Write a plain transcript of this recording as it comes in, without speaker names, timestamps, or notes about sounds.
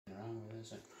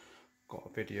is it? Got a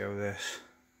video of this.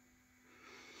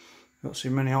 Don't see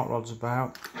many hot rods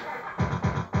about.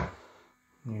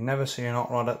 You never see an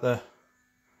hot rod at the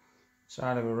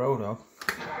side of a road dog.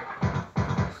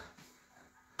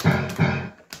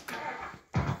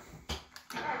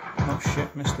 Oh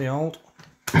shit, missed the old. Is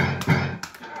that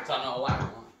not a loud one?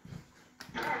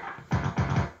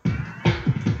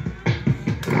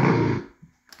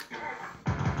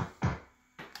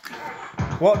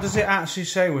 What does it actually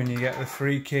say when you get the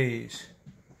 3 keys?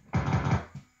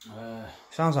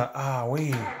 Sounds like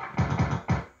we.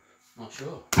 Not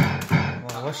sure.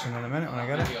 Well, listen in a minute when I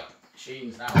get it. You got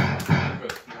machines now.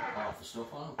 Half the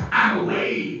stuff on them.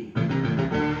 Owie.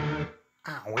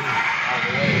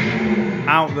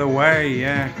 Out the way,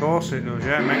 yeah, of course it does,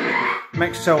 yeah.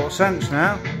 Makes total sense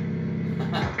now.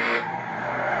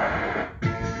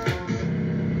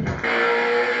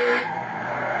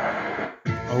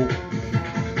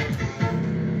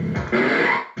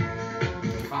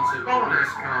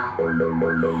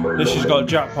 This has got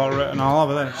jackpot written all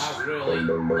over this. That's really.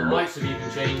 The lights have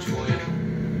even changed for you.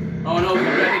 Oh no, it's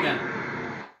red again.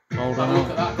 Golden Look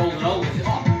at that golden old. Is it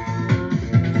on?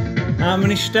 How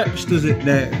many steps does it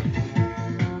do?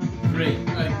 3.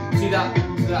 See that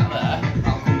there?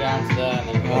 That'll come down to there and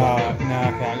then go up. No, I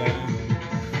can't get it.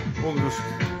 We'll just...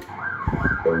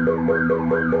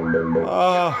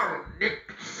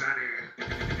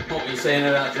 What were you saying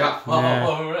about jackpot?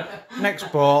 Yeah.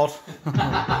 Next board.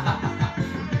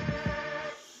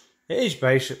 It is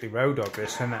basically road dog,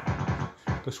 this, isn't it?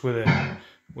 Just with a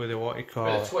what you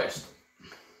call With a twist.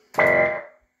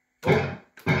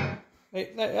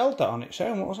 It held that on its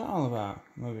own. What was that all about?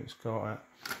 Maybe it's caught it.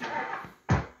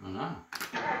 I don't know.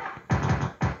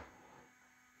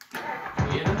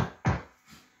 Weird, isn't it?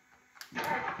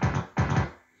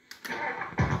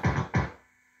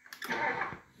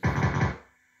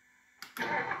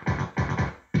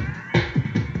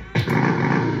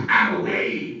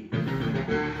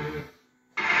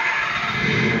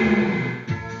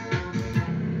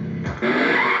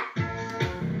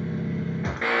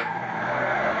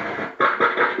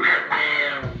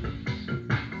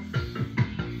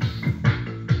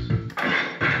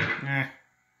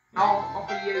 I'll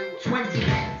offer you 20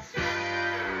 pence.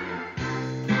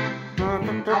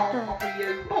 I'll offer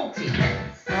you 40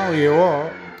 pence. Oh, you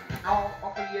what? I'll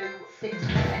offer you 50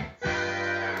 pence.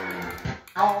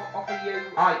 I'll offer you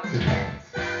 80 pence.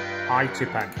 80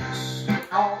 pence.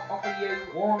 I'll offer you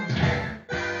 £1.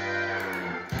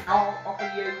 I'll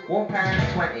offer you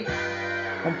 £1.20.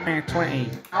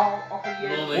 £1.20. I'll offer you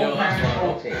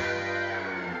 £1.40.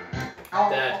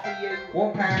 I'll offer you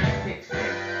 £1.60.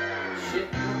 Shit.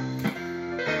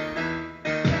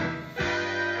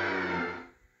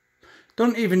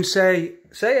 Don't even say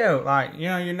it out like,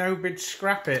 you no bid,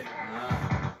 scrap it.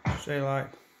 Nah. Say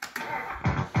like,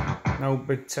 no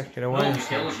bid, take it away. Nobody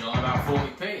kills you on about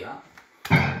 40p, that.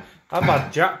 I've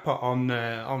had jackpot on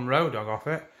Road Dog off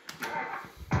it.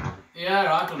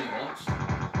 Yeah, I've done it once.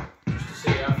 Just to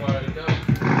see how far it'd go.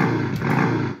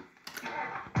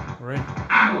 We're in.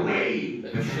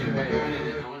 Bit of a shit way of winning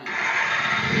it now, isn't it?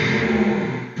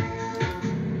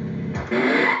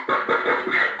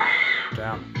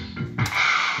 Damn.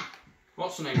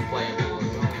 What's the name's playable as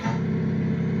well?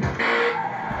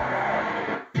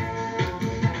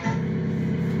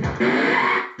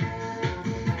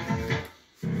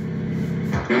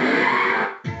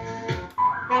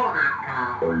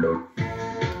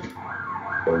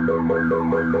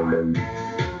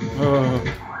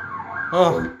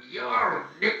 Oh.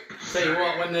 Tell you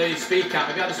what, when the speed camera,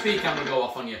 have you had the speed camera go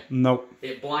off on you? Nope.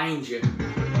 It blinds you.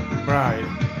 Right.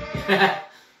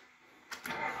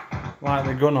 Like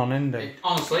the gun on Indy.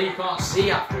 Honestly, you can't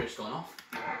see after it's gone off.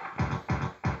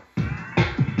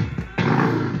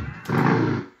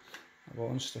 The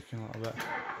button's sticking a little bit.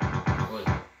 Good.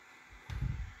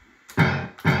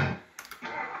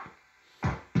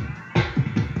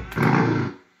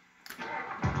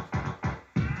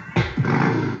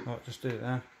 Oh, just do it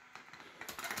there.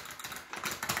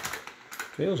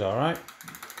 Feels alright.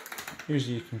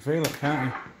 Usually you can feel it, can't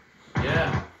you?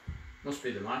 Yeah. Must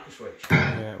be the micro switch.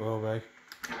 Yeah, it will be. Get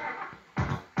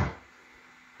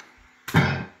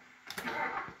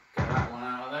that one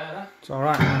out of there then. It's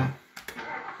alright now.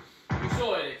 You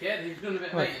sorted it, kid. He's done a bit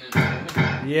of maintenance.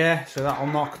 Yeah, so that'll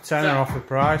knock a tenner off the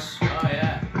price. Oh,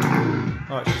 yeah.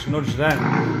 Oh, it's just nudged then.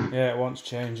 Yeah, it wants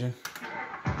changing.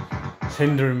 It's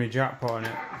hindering me jackpotting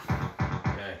it.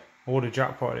 Okay. I would have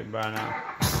jackpotted it by now.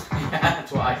 Yeah,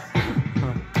 twice.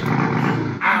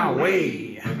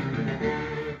 Owie!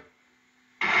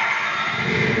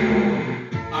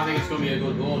 I think it's going to be a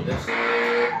good board, this. There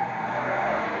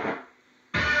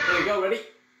you go, ready?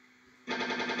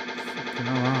 Fucking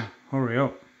hell, man. Hurry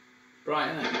up.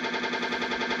 Bright, isn't it?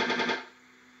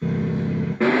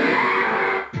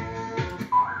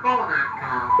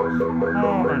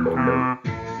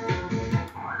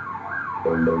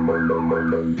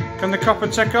 Can the copper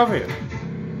take over you?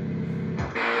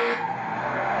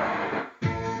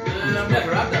 I've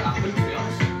never had that happen, to be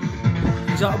honest.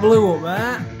 Is that blue up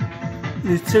there?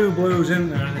 There's two blues in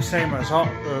there, and the same as Hot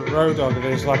Road Dog.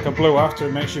 There's like a blue after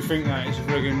it, makes you think that it's a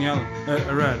friggin' yellow,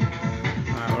 a red.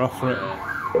 Right, we're off for it.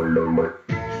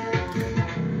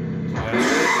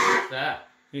 Yes. There.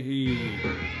 Hee.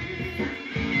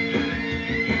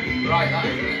 Right, that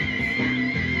is, isn't it?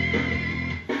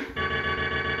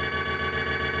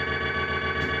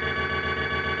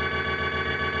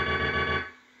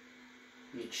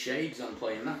 Need shades on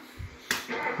playing that.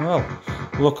 Well,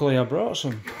 luckily I brought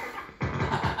some.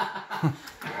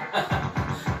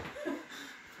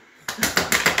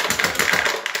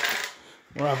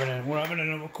 We're having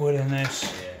another quid in this.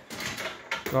 Yeah.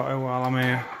 Got it while I'm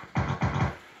here.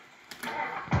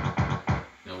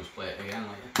 You always play it again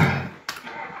later.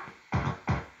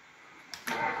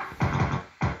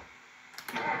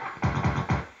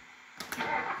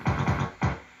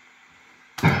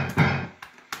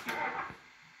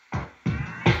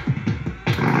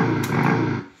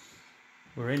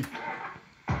 We're in.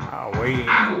 Away.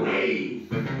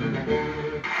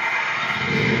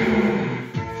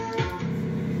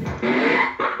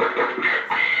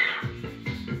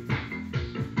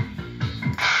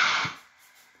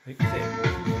 Fix it.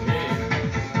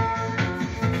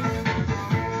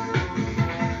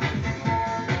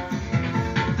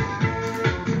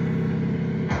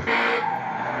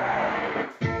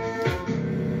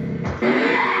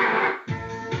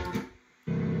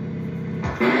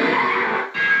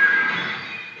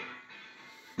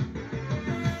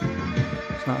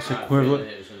 That's equivalent.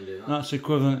 It was going to do that. That's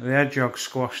equivalent to the hedgehog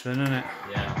squash, then, isn't it?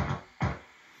 Yeah.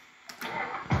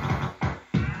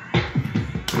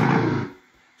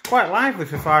 It's quite lively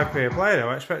for 5p a play, though.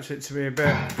 I expect it to be a bit,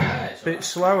 Yeah, it's alright.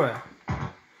 slower.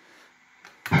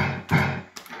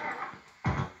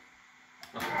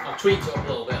 I've tweaked it up a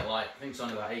little bit, like, I think it's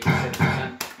only about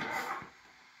 86%.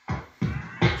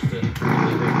 Just to make it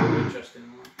a bit more interesting.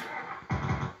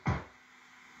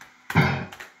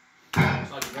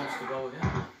 It's like it wants to go again.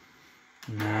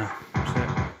 Nah, that's it.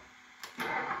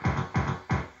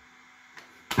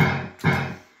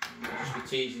 I'll just be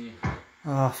teasing you.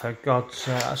 Oh, for God's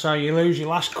sake. That's how you lose your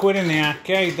last quid in the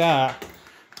arcade, that.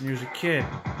 When you was a kid.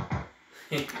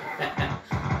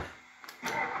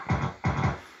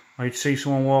 Or you'd see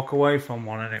someone walk away from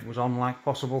one and it was on like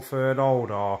possible third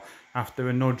hold, or after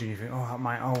a nudge and you think, oh, that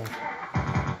might hold.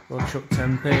 We'll chuck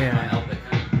 10p in Might it. help it,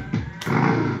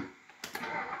 can't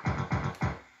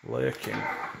Lurking. it?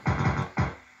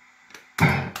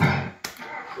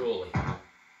 Surely.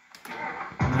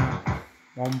 No.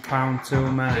 £1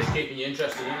 too many. Just keeping you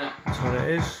interested, isn't it? That's what it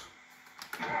is.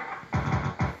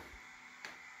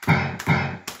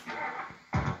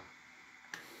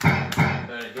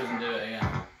 But it doesn't do it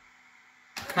again.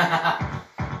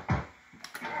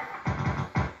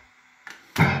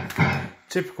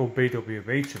 Typical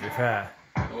BWB, to be fair.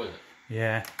 Oh, is it?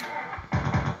 Yeah.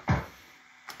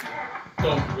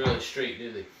 Don't really streak,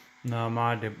 do they? No,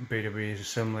 my BWBs are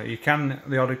similar. You can,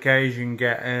 the odd occasion,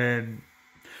 get a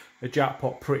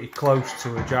jackpot pretty close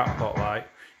to a jackpot, like,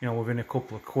 you know, within a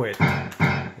couple of quid.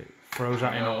 It throws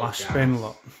that in the last spin,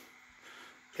 look.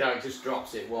 Carrick just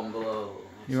drops it one below.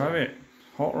 You have it.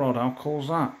 Hot Rod, how cool's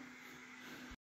that?